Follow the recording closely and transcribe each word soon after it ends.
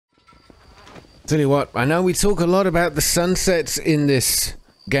Tell you what, I know we talk a lot about the sunsets in this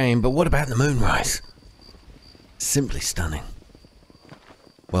game, but what about the moonrise? Simply stunning.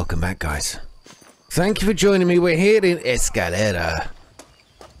 Welcome back, guys. Thank you for joining me. We're here in Escalera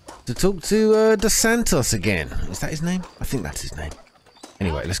to talk to Dos Santos again. Is that his name? I think that's his name.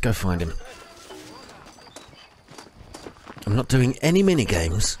 Anyway, let's go find him. I'm not doing any mini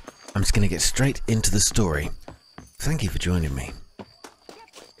games. I'm just going to get straight into the story. Thank you for joining me.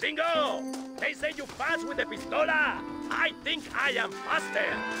 Bingo! They say you fast with the pistola. I think I am faster.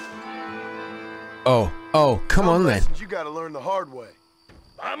 Oh, come on then. You gotta learn the hard way.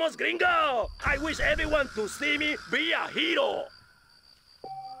 Vamos, gringo! I wish everyone to see me be a hero.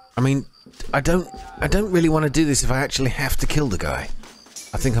 I mean, I don't really want to do this if I actually have to kill the guy.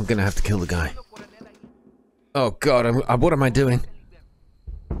 I think I'm going to have to kill the guy. Oh God, what am I doing?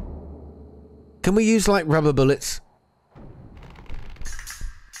 Can we use like rubber bullets?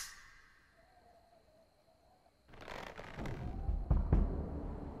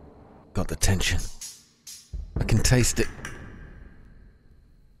 Got the tension. I can taste it.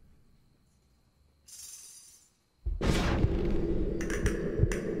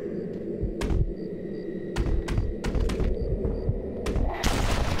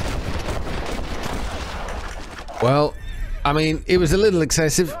 Well, I mean, it was a little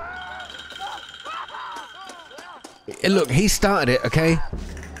excessive. Look, he started it, okay?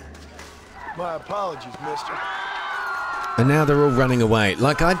 My apologies, mister. And now they're all running away.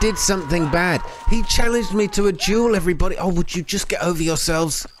 Like I did something bad. He challenged me to a duel, everybody. Oh, would you just get over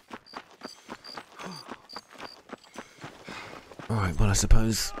yourselves? Alright, well, I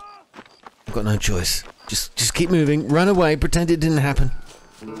suppose I've got no choice. Just keep moving. Run away. Pretend it didn't happen.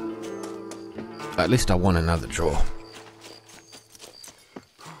 At least I won another draw.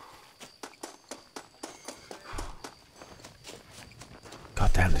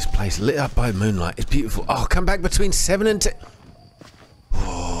 God damn, this place lit up by moonlight. It's beautiful. Oh, come back between 7 and 10.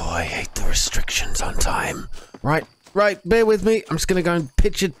 Oh, I hate the restrictions on time. Right, bear with me. I'm just going to go and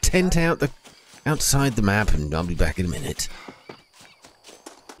pitch a tent outside the map and I'll be back in a minute.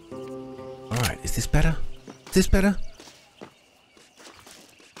 Alright, is this better? Is this better?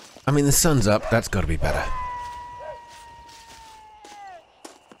 I mean, the sun's up. That's got to be better.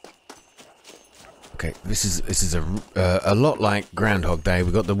 Okay, this is a lot like Groundhog Day.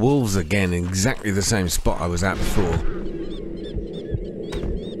 We've got the wolves again in exactly the same spot I was at before.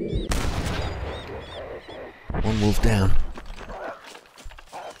 One wolf down.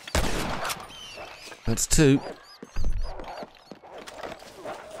 That's 2.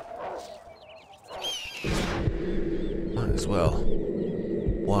 Might as well,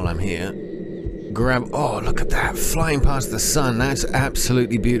 while I'm here, grab... Oh, look at that, flying past the sun. That's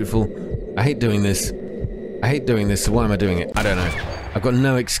absolutely beautiful. I hate doing this. I hate doing this, so why am I doing it? I don't know. I've got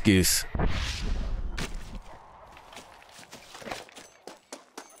no excuse.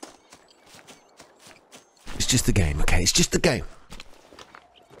 It's just a game, okay? It's just a game.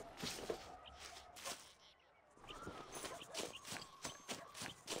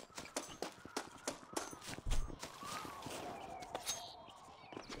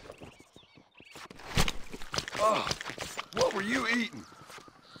 Oh, what were you eating?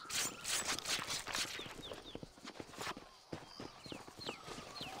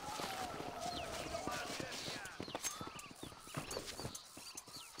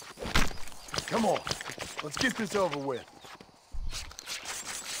 Come on, let's get this over with.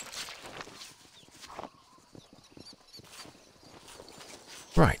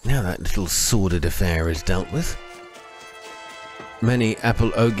 Right, now that little sordid affair is dealt with. Many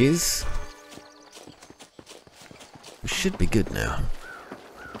apple ogres. We should be good now.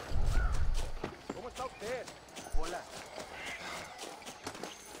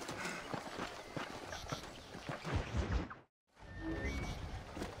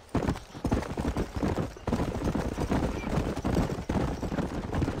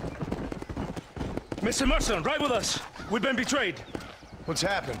 Mr. Merson, ride with us. We've been betrayed. What's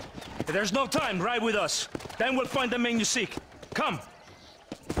happened? There's no time. Ride with us. Then we'll find the man you seek. Come.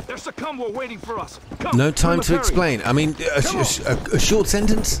 There's a convoy waiting for us. Come. No time to explain. I mean, a short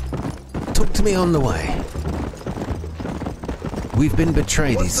sentence? Talk to me on the way. We've been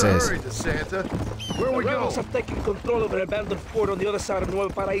betrayed, he says. Hurry, Santa. Where are we going? Rebels have taken control of an abandoned fort on the other side of Nuevo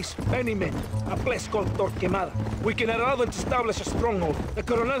Paraíso. Many men. A place called Torquemada. We can allow them to establish a stronghold. The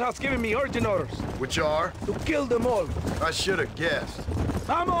Colonel has given me urgent orders. Which are? To kill them all. I should have guessed.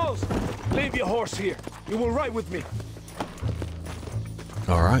 Vamos! Leave your horse here. You will ride with me.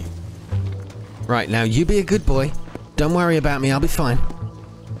 All right. Right, now you be a good boy. Don't worry about me, I'll be fine.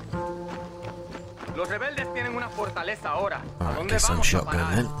 Alright, guess I'm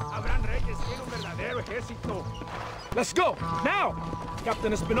shotgun then. Let's go, now!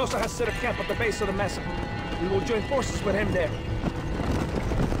 Captain Espinosa has set a camp at the base of the mesa. We will join forces with him there.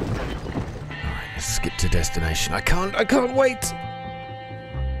 Alright, let's skip to destination. I can't wait!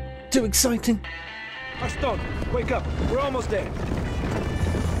 Too exciting. Aston, wake up. We're almost there.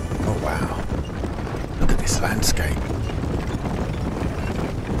 Oh wow. Look at this landscape.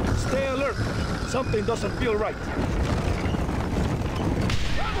 Stay alert. Something doesn't feel right.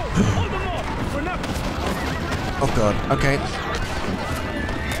 Hold them off! We're not... Oh god, okay.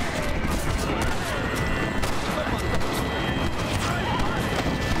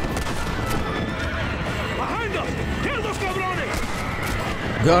 Behind us! Kill those cabrones!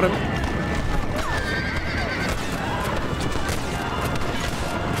 Got him.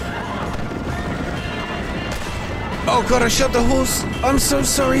 Oh god, I shot the horse. I'm so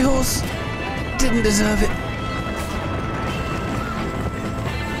sorry, horse. Didn't deserve it.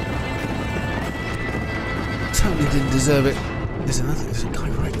 Totally didn't deserve it. There's a guy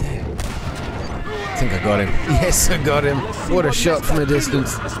right there. I think I got him. Yes, I got him. What a shot from a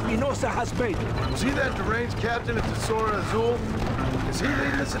distance. Espinosa has made. Was he that deranged captain at Tesoro Azul? Is he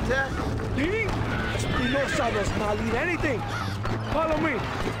leading this attack? Leading? Espinosa does not lead anything. Follow me.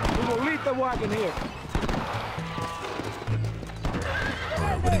 We will lead the wagon here.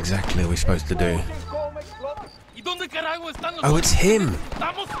 What exactly are we supposed to do? Oh, it's him!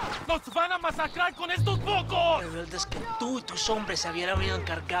 Rebeldes que tú y tus hombres se habían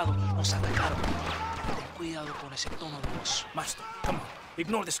encargado nos atacaron. Ten cuidado con ese tono de voz. Master, come on.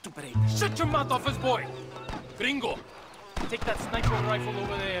 Ignore the stupid ape. Shut your mouth off his boy! Gringo, take that sniper rifle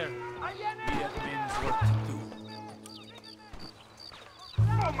over there. We have men's work to do.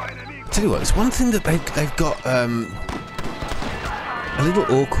 Tell you what, it's one thing that they've got a little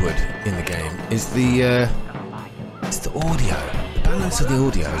awkward in the game is the audio. The balance of the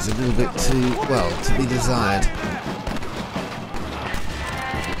audio is a little bit too, well, to be desired.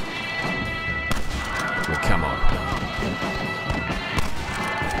 Well, come on.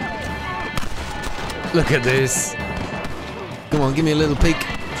 Look at this. Come on, give me a little peek.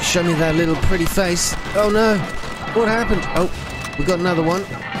 Show me that little pretty face. Oh no! What happened? Oh, we got another one.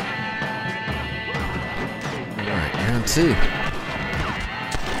 Alright, round two.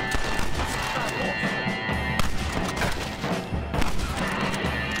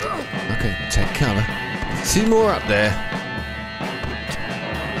 Okay, take cover. Two more up there.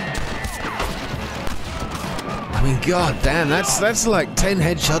 I mean, god damn, that's like 10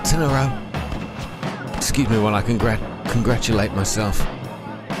 headshots in a row. Excuse me while I congratulate myself.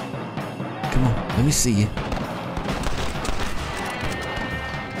 Come on, let me see you.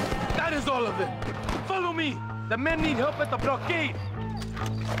 That is all of them. Follow me. The men need help at the blockade.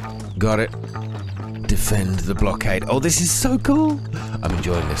 Got it. Defend the blockade. Oh, this is so cool. I'm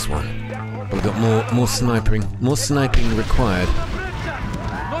enjoying this one. We've got more sniping required.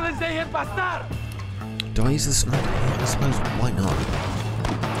 Do I use the sniper? I suppose. Why not?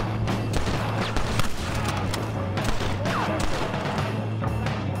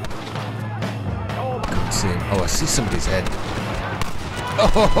 Can't see him. Oh, I see somebody's head.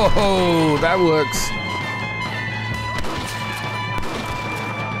 Oh, that works.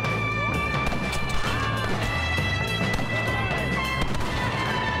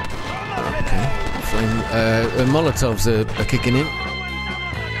 Molotovs are kicking in.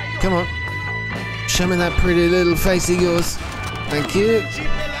 Come on. Show me that pretty little face of yours. Thank you.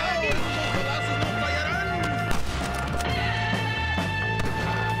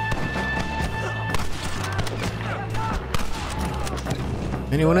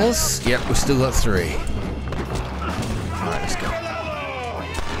 Anyone else? Yep, we've still got 3. Alright, let's go.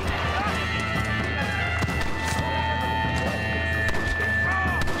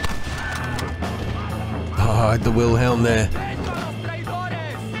 Oh, the Wilhelm there.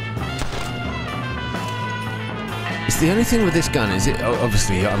 It's the only thing with this gun is it.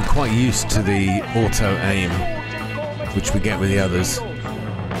 Obviously, I'm quite used to the auto aim, which we get with the others.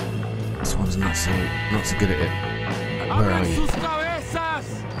 This one's not so good at it. Where are you?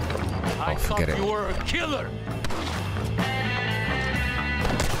 Oh, forget it. You were a killer. I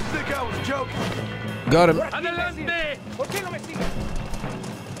think I was joking. Got him. Adelante.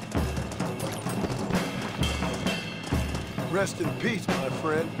 Rest in peace, my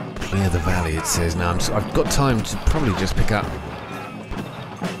friend. Clear the valley, it says. Now I've got time to probably just pick up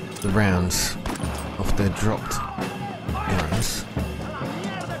the rounds off their dropped guns.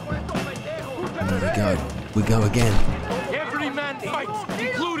 And there we go. We go again. Every man fights,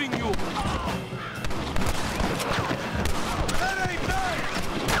 including you.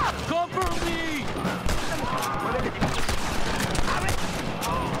 Cover me.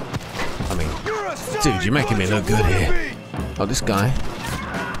 I mean, dude, you're making me look good here. Oh, this guy.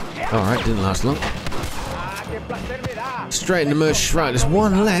 Alright, didn't last long. Straight in the mush. Right, there's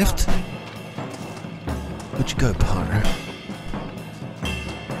one left. Where'd you go, partner?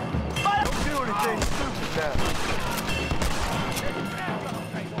 I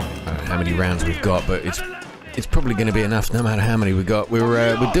don't know how many rounds we've got, but it's probably going to be enough no matter how many we got.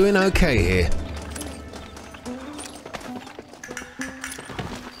 We're doing okay here.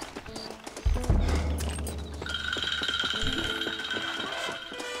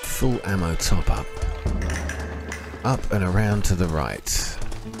 Full ammo top up. Up and around to the right.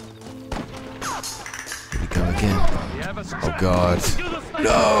 Here we go again. Oh god.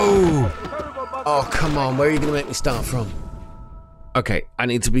 No! Oh come on, where are you going to make me start from? Okay, I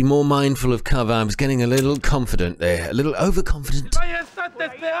need to be more mindful of cover. I was getting a little confident there. A little overconfident. Okay,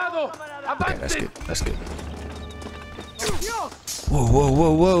 that's good. That's good. Whoa, whoa,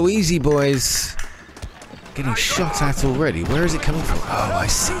 whoa, whoa. Easy, boys. Getting shot at already. Where is it coming from? Oh, I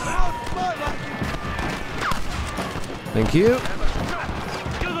see. Thank you.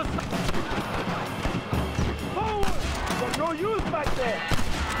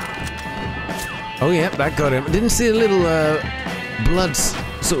 Oh, yeah, that got him. Didn't see a little blood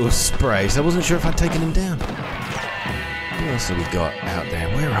sort of spray, so I wasn't sure if I'd taken him down. What else have we got out there?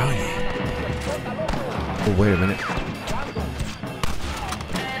 Where are you? Oh, wait a minute.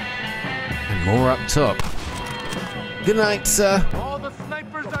 And more up top. Good night, sir. All the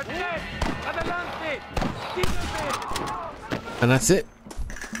snipers are dead. Adelante. And that's it.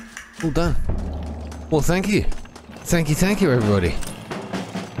 All done. Well, thank you. Thank you, everybody.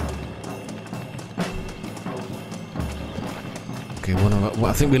 Okay, well,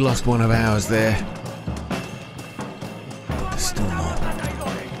 I think we lost one of ours there. There's still more.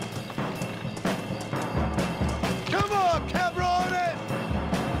 Come on, cabrones!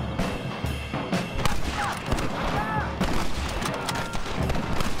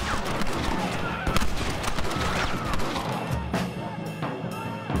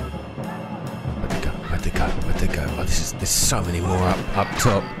 Where'd they go? Oh, there's so many more up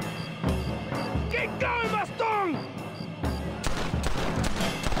top. Keep going, Baston!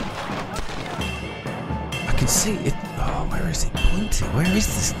 I can see it. Oh, where is it pointing? Where is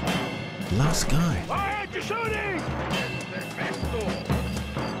this last guy? Why aren't you shooting?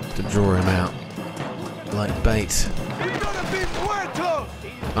 To draw him out like bait.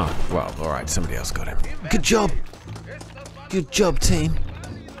 Oh, well, all right. Somebody else got him. Good job. Good job, team.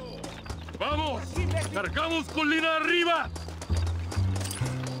 Vamos. Cargamos colina arriba.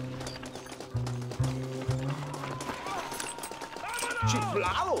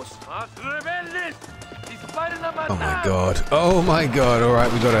 Chiflados! Más rebeldes. Disparen a matar. Oh my god. Oh my god. All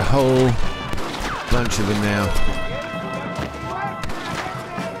right, we got a whole bunch of them now.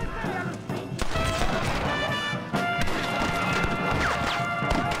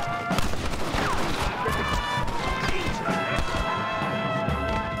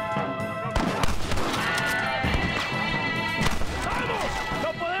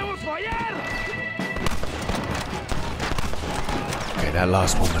 Okay, that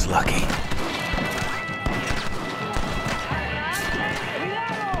last one was lucky.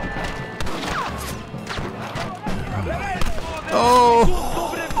 Oh!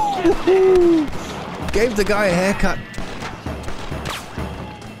 Gave the guy a haircut.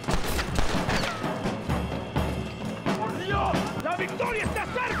 ¡La victoria está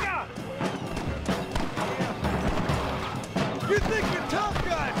cerca! You think you're tough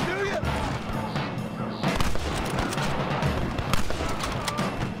guys, do you?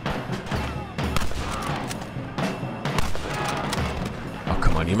 Oh,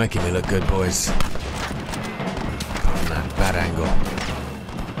 come on, you're making me look good, boys. Apart from that bad angle.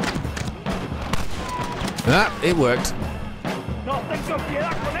 Ah, it worked. ¡No tengo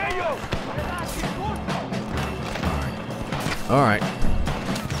piedad con ellos! Alright.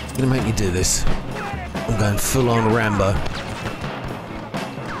 Gonna make me do this. I'm going full on Rambo.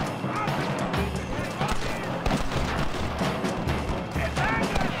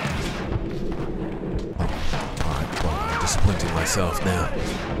 Alright, well, I'm disappointing myself now.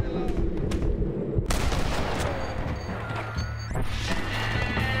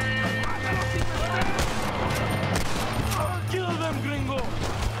 Kill them, gringo.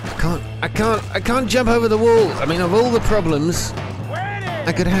 I can't jump over the walls. I mean, of all the problems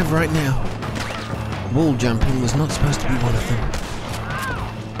I could have right now, wall jumping was not supposed to be one of them.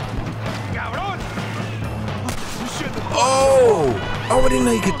 Oh! Oh, I didn't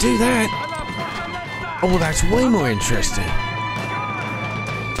know you could do that. Oh, well, that's way more interesting.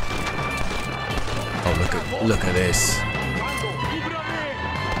 Oh, look at this.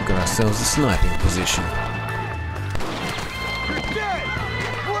 got ourselves a sniping position. You're dead!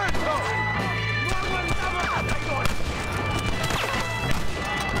 Muerto!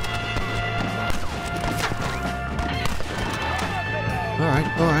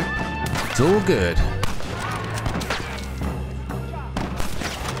 Alright. It's all good.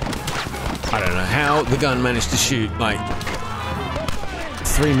 I don't know how the gun managed to shoot like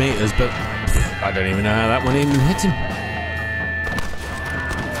 3 meters, but I don't even know how that one even hit him.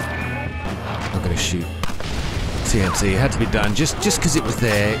 I'm gonna shoot TNT. It had to be done just because it was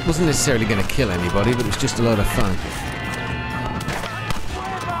there. It wasn't necessarily going to kill anybody, but it was just a lot of fun.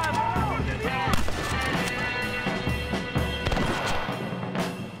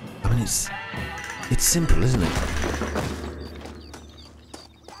 I mean, it's simple, isn't it?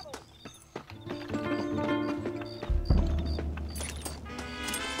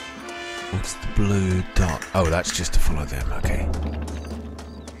 What's the blue dot? Oh, that's just to follow them, okay.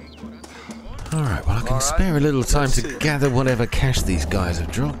 Alright, well I can spare a little time to gather whatever cash these guys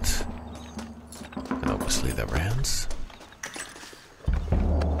have dropped. And obviously the rounds.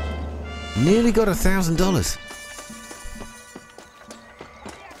 Nearly got $1,000.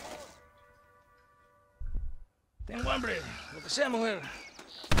 Tengo hambre, lo que sea, mujer.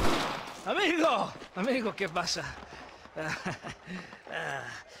 Amigo, ¿qué pasa? A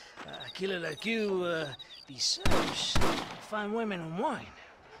killer like you deserves fine women and wine.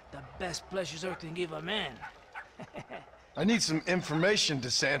 The best pleasures Earth can give a man. I need some information,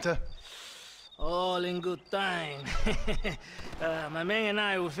 DeSanta. All in good time. My man and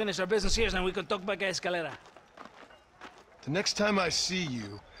I will finish our business here and we can talk back at Escalera. The next time I see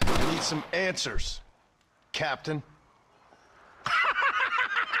you, I need some answers, Captain.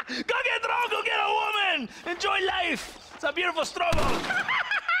 Go get drunk, go get a woman! Enjoy life! It's a beautiful struggle!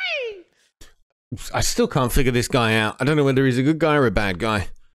 I still can't figure this guy out. I don't know whether he's a good guy or a bad guy.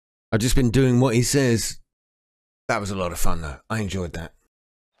 I've just been doing what he says. That was a lot of fun though. I enjoyed that.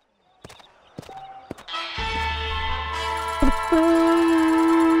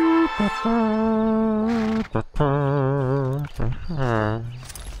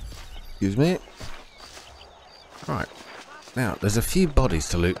 Excuse me. Right. Now, there's a few bodies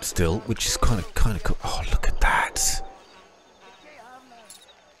to loot still, which is kind of cool. Oh, look at that.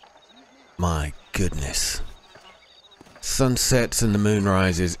 My goodness. Sunsets and the moon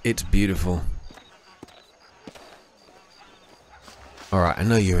rises. It's beautiful. Alright, I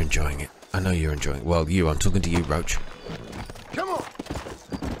know you're enjoying it. Well, I'm talking to you, Roach. Come on!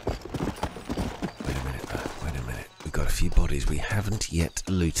 Wait a minute. We've got a few bodies we haven't yet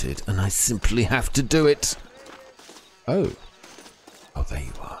looted, and I simply have to do it. Oh, there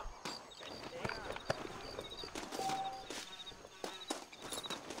you are.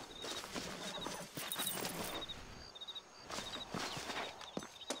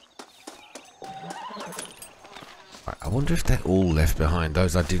 Right, I wonder if they're all left behind.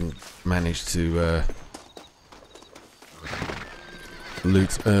 Those I didn't manage to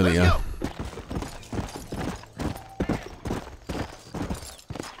loot earlier.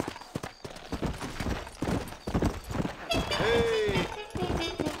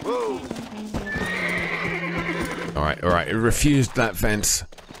 Alright, it refused that fence.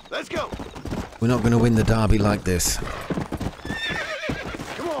 Let's go! We're not going to win the derby like this.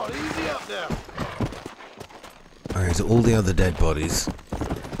 Come on, easy up now. Alright, so all the other dead bodies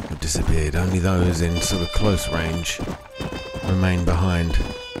have disappeared. Only those in sort of close range remain behind.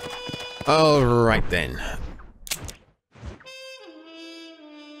 Alright then.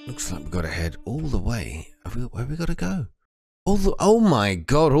 Looks like we've got to head all the way. Where have we got to go? Oh my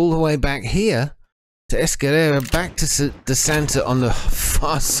god, all the way back here? To Escalera, back to DeSanta on the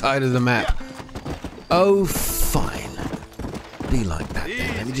far side of the map. Oh, fine. Be like that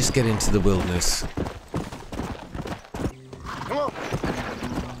then. Let me just get into the wilderness. Come on!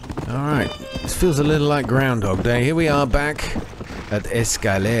 Alright, this feels a little like Groundhog Day. Here we are back at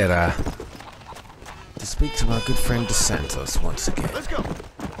Escalera to speak to our good friend DeSantos once again. Let's go!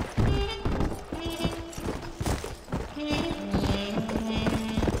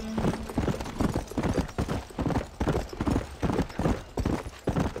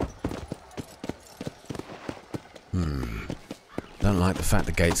 Don't like the fact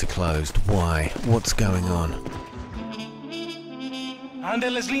the gates are closed. Why? What's going on?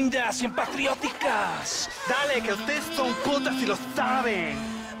 Ándeles lindas y patrióticas. Dale, que ustedes son putas y lo saben.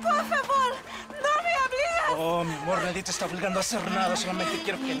 Por favor, no me obligues. Oh, mi amor, nadie te está obligando a hacer nada. Solamente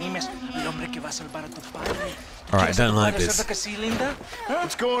quiero que animes al hombre que va a salvar a tu padre. Alright, I don't like this. ¿Verdad que sí, linda? Huh?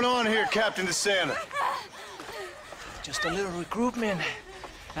 What's going on here, Captain DeSanta? Just a little recruitment.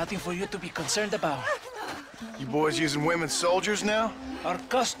 Nothing for you to be concerned about. You boys using women soldiers now? Our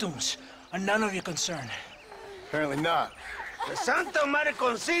costumes are none of your concern. Apparently not. Santo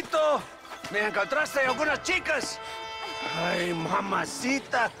mariconcito, ¿me encontraste algunas chicas? Ay,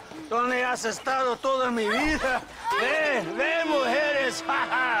 mamacita, ¿dónde has estado toda mi vida? Ve, mujeres,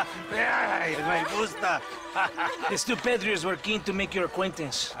 ay, me gusta. These two patriots were keen to make your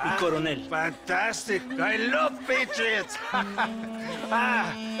acquaintance, el coronel. Fantastic, I love patriots.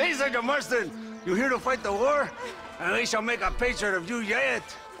 Hey, Sergeant Marston, you here to fight the war? And we shall make a patriot of you yet.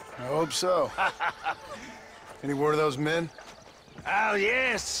 I hope so. Any word of those men? Oh,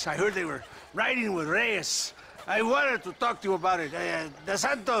 yes, I heard they were riding with Reyes. I wanted to talk to you about it. De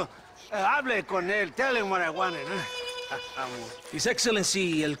Santo, hable con él. Tell him what I wanted. His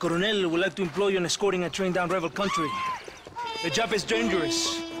Excellency, el coronel, would like to employ you in escorting a train down rebel country. The job is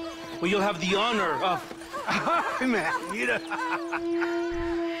dangerous, but you'll have the honor of...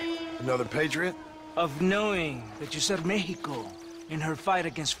 Another patriot? of knowing that you served Mexico in her fight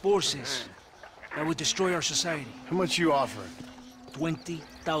against forces that would destroy our society. How much you offering?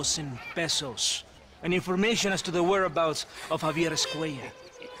 20,000 pesos. And information as to the whereabouts of Javier Escuella.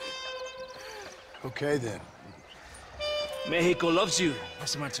 Okay, then. Mexico loves you,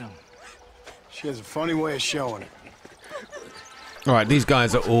 Mr. Martin. She has a funny way of showing it. All right, these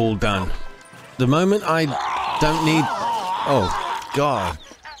guys are all done. The moment I don't need... Oh, God.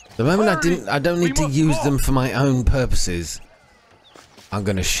 The moment I don't need to use them for my own purposes, I'm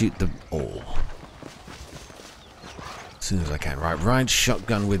going to shoot them all. As soon as I can. Right, ride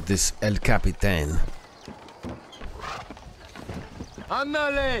shotgun with this El Capitan.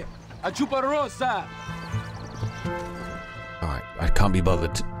 Ándale, a Chuparosa. Alright, I can't be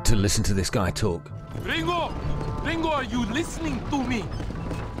bothered to listen to this guy talk. Ringo, are you listening to me?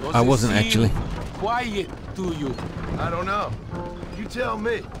 Does I it wasn't seem actually. quiet to you? I don't know. You tell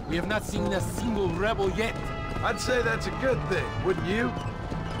me. We have not seen a single rebel yet. I'd say that's a good thing, wouldn't you?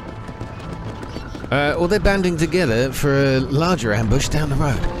 Or they're banding together for a larger ambush down the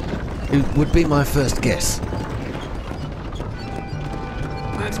road. It would be my first guess.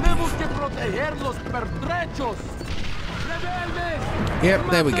 Tenemos que proteger los pertrechos. Rebeldes.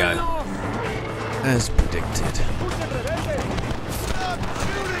 Yep, there we go. As predicted.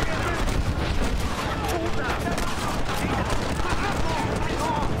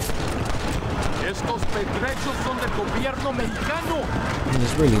 Estos pertrechos son del gobierno mexicano.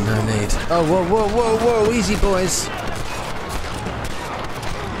 There's really no need. Oh, whoa, whoa, whoa, whoa, easy, boys.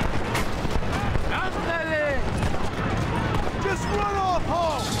 Ándale. Just run off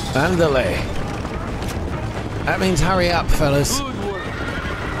home! Ándale. That means hurry up, fellas. Good work.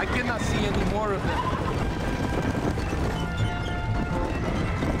 I cannot see any more of them.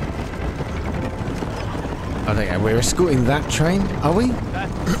 I think we're escorting that train, are we?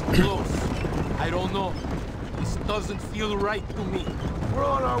 That's close. I don't know. This doesn't feel right to me. We're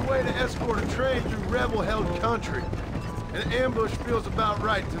on our way to escort a train through rebel-held country. An ambush feels about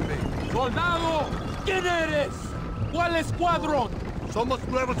right to me. ¡Soldado! ¿Quién eres? ¿Cuál escuadrón? Somos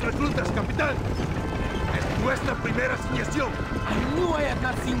nuevos reclutas, capitán. Es nuestra primera asignación. I knew I had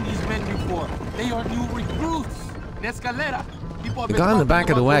not seen these men before. They are new recruits. In Escalera, people have The been guy in the talking back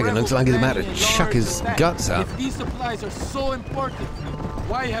of the about wagon rebel looks like he's about to planning a chuck large his attack. guts out. If these supplies are so important,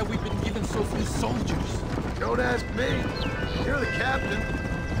 why have we been given so few soldiers? Don't ask me. You're the captain.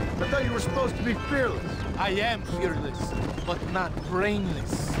 I thought you were supposed to be fearless. I am fearless, but not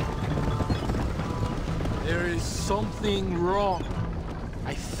brainless. There is something wrong.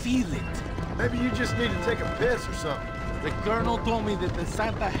 I feel it. Maybe you just need to take a piss or something. The colonel told me that the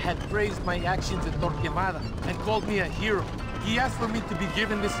Santa had praised my actions at Torquemada and called me a hero. He asked for me to be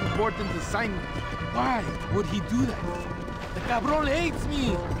given this important assignment. Why would he do that? The cabron hates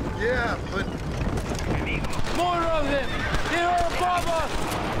me. Yeah, but More of them. They are above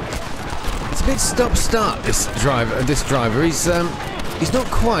us. It's a bit stop-start, this driver. He's not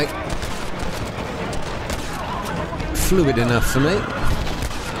quite fluid enough for me.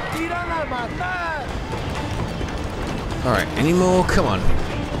 Alright, any more? Come on.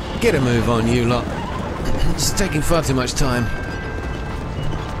 Get a move on, you lot. It's taking far too much time.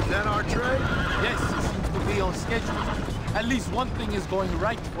 is that our train? Yes, it seems to be on schedule. At least one thing is going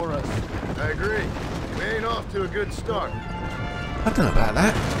right for us. I agree. We ain't off to a good start. I don't know about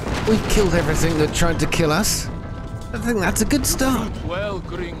that. We killed everything that tried to kill us. I think that's a good start. Well,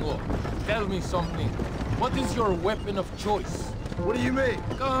 Gringo, tell me something. What is your weapon of choice? What do you mean?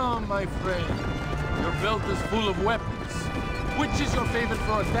 Come, my friend. Your belt is full of weapons. Which is your favorite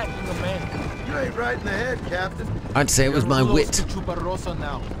for attacking a man? You ain't right in the head, Captain. I'd say it was my You're wit. close to Chuparosa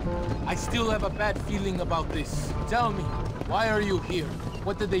now. I still have a bad feeling about this. Tell me, why are you here?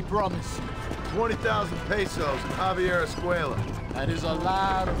 What did they promise you? 20,000 pesos in Javier Escuela. That is a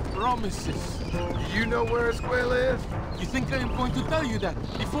lot of promises. Do you know where Escuela is? You think I am going to tell you that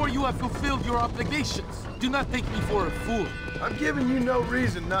before you have fulfilled your obligations? Do not take me for a fool. I'm giving you no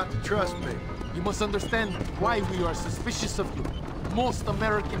reason not to trust me. You must understand why we are suspicious of you. Most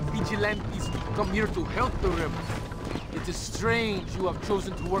American vigilantes come here to help the rebels. It is strange you have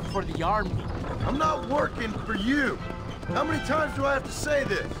chosen to work for the army. I'm not working for you. How many times do I have to say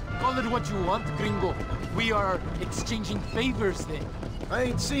this? Call it what you want, gringo. We are exchanging favors then. I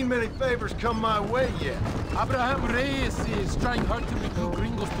ain't seen many favors come my way yet. Abraham Reyes is trying hard to recruit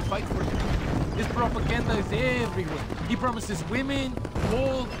gringos to fight for him. His propaganda is everywhere. He promises women,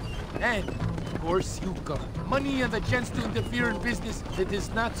 gold, and, of course, you come. Money and the chance to interfere in business that is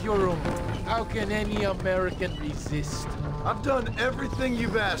not your own. How can any American resist? I've done everything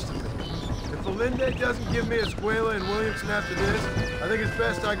you've asked of me. If Allende doesn't give me Escuela and Williamson after this, I think it's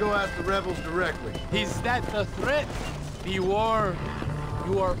best I go ask the rebels directly. Is that a threat? Be warned.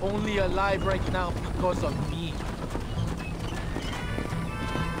 You are only alive right now because of me.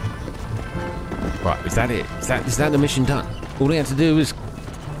 Right, is that it? Is that the mission done? All we had to do was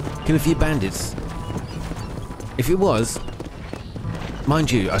kill a few bandits. If it was, mind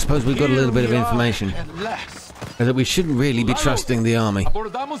you, I suppose we've got a little bit of information that we shouldn't really be trusting the army.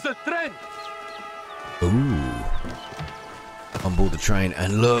 Ooh. On board the train,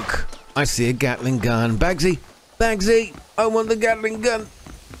 and look, I see a Gatling gun. Bagsy! Bagsy! I want the Gatling gun!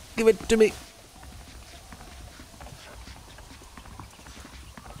 Give it to me!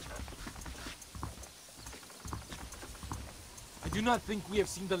 I do not think we have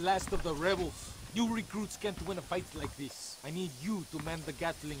seen the last of the rebels. New recruits can't win a fight like this. I need you to man the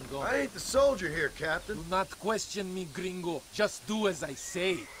Gatling gun. I ain't the soldier here, Captain. Do not question me, gringo. Just do as I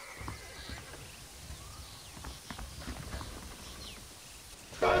say.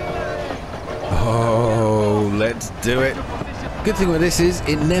 Oh, let's do it. Good thing with this is,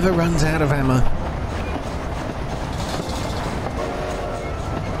 it never runs out of ammo.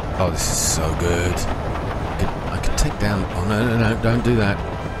 Oh, this is so good. I could take down... Oh, no, don't do that.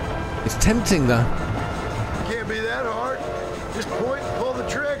 It's tempting, though. Can't be that hard. Just point and pull the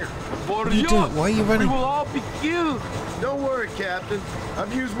trigger. What are you doing? Why are you running? We will all be killed. Don't worry, Captain.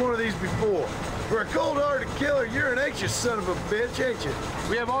 I've used one of these before. For a cold-hearted killer, you're an anxious son of a bitch, ain't you?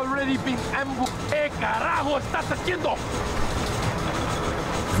 We have already been ambushed. ¿Qué carajo estás haciendo?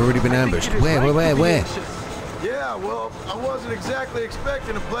 We've already been ambushed. Where? Yeah, well, I wasn't exactly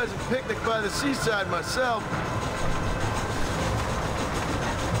expecting a pleasant picnic by the seaside myself.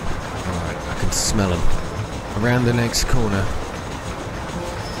 Alright, I can smell them. Around the next corner.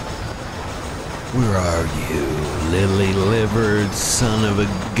 Where are you, lily-livered son of a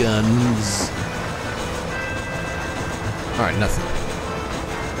guns? Alright, nothing.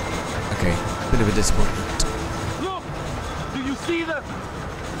 Okay, bit of a disappointment. Look! Do you see them?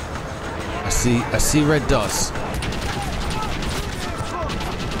 I see red dots.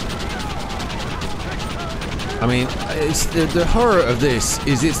 I mean, it's the horror of this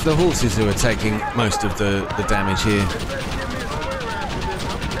is it's the horses who are taking most of the damage here.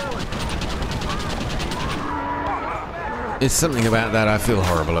 It's something about that I feel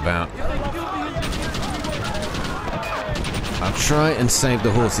horrible about. I'll try and save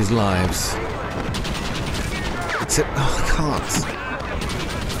the horses' lives. Except, oh, I can't.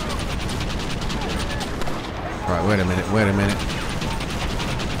 Right, wait a minute.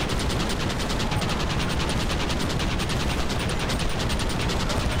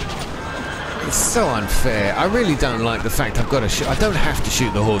 It's so unfair. I really don't like the fact I've got to shoot. I don't have to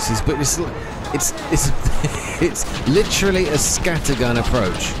shoot the horses, but it's it's literally a scattergun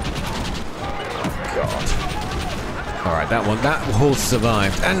approach. Oh, God. All right, that horse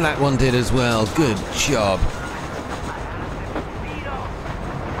survived, and that one did as well. Good job.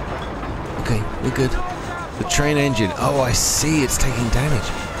 Okay, we're good. The train engine. Oh, I see. It's taking damage.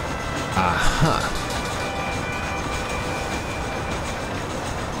 Aha.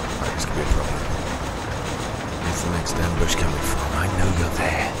 Right, this could be a problem. Where's the next ambush coming from? I know you're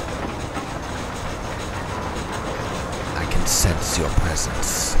there. I can sense your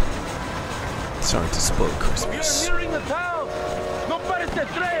presence. Sorry to spoil Christmas. We are nearing the town. No pares el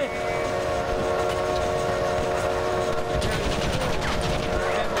tren.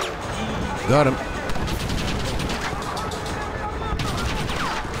 Got him.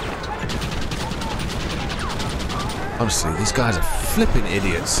 Honestly, these guys are flipping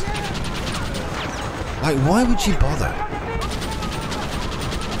idiots. Like, why would you bother?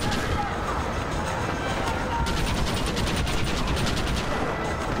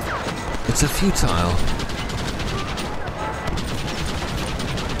 It's a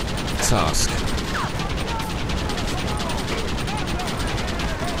task.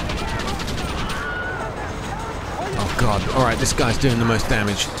 Oh god, alright, this guy's doing the most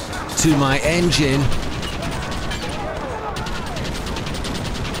damage to my engine.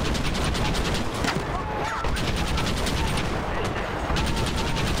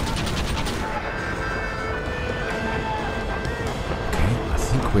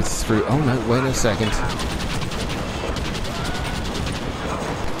 We're through. Oh no, wait a second.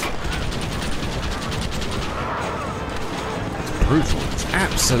 It's brutal. It's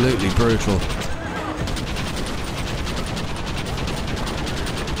absolutely brutal.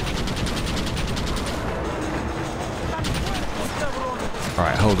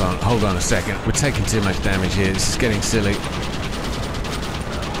 Alright, hold on a second. We're taking too much damage here. This is getting silly.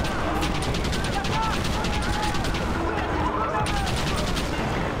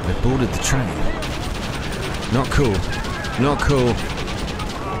 Boarded the train. Not cool. Not cool.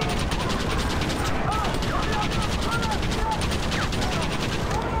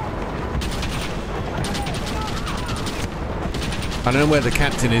 I don't know where the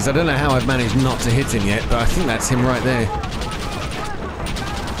captain is. I don't know how I've managed not to hit him yet, but I think that's him right there.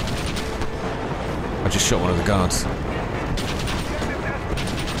 I just shot one of the guards.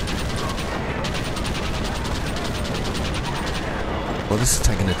 Well, this is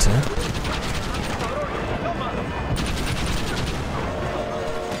taking a turn.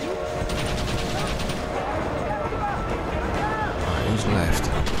 Alright, who's left?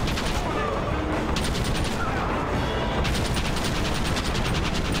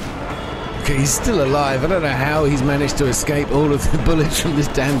 Okay, he's still alive. I don't know how he's managed to escape all of the bullets from this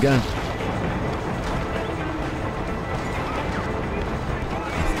damn gun.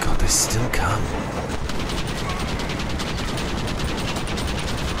 Oh god, they still come.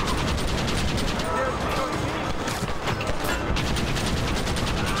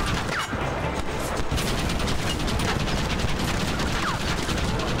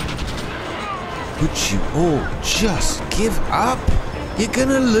 Would you all just give up? You're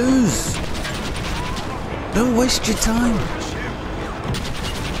gonna lose. Don't waste your time.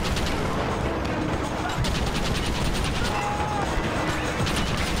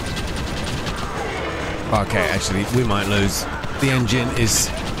 Okay, actually, we might lose. The engine is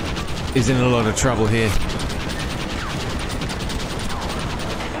in a lot of trouble here.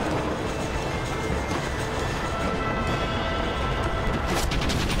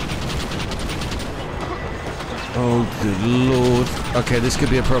 Oh, good lord. Okay, this could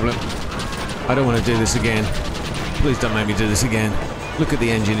be a problem. I don't want to do this again. Please don't make me do this again. Look at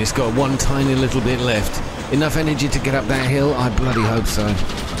the engine. It's got one tiny little bit left. Enough energy to get up that hill? I bloody hope so.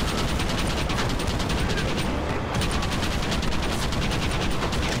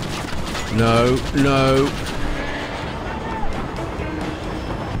 No, no.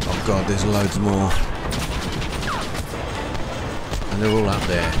 Oh god, there's loads more. And they're all up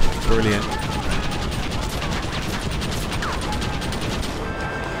there. Brilliant.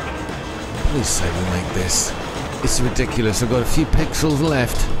 Please say we make this. It's ridiculous. I've got a few pixels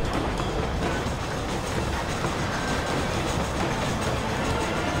left.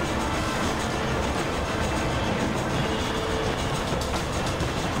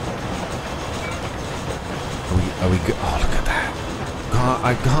 Are we good? Oh, look at that.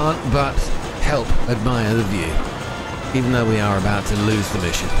 I can't but help admire the view, even though we are about to lose the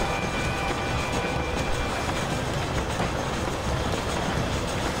mission.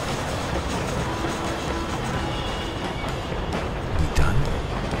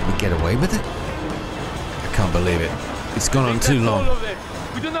 Get away with it? I can't believe it. It's gone on too long.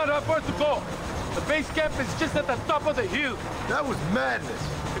 We do not have far to go. The base camp is just at the top of the hill. That was madness.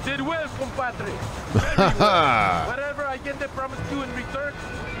 You did well, compadre. Well. Whatever I get, they promised you in return.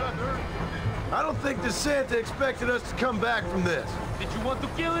 I don't think the Santa expected us to come back from this. Did you want to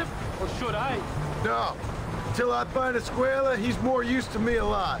kill him, or should I? No. Until I find Escuela, he's more used to me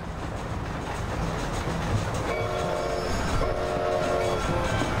alive.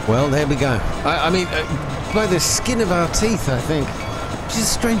 Well, there we go. I mean, by the skin of our teeth, I think. Which is a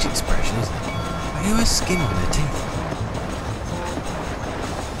strange expression, isn't it? Are you a skin with the teeth?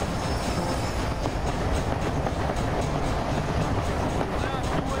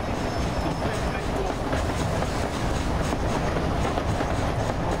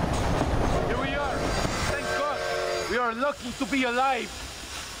 Here we are. Thank God. We are lucky to be alive.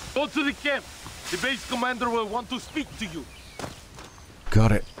 Go to the camp. The base commander will want to speak to you.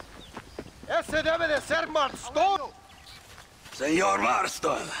 Got it. Ese debe de ser Marston. Senor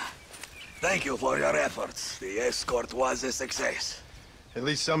Marston, thank you for your efforts. The escort was a success. At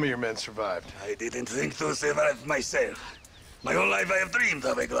least some of your men survived. I didn't think to survive myself. My whole life I have dreamed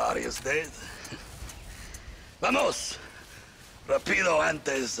of a glorious day. Vamos. Rapido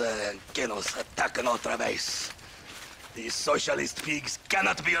antes que nos ataquen otra vez. These socialist pigs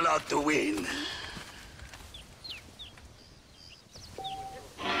cannot be allowed to win.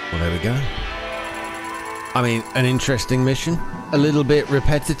 Well, there we go. I mean, an interesting mission. A little bit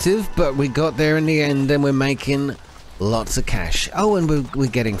repetitive, but we got there in the end and we're making lots of cash. Oh, and we're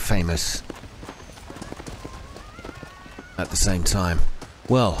getting famous at the same time.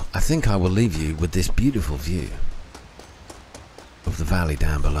 Well, I think I will leave you with this beautiful view of the valley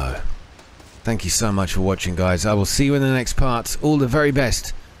down below. Thank you so much for watching, guys. I will see you in the next part. All the very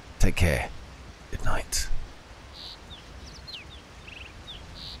best. Take care. Good night.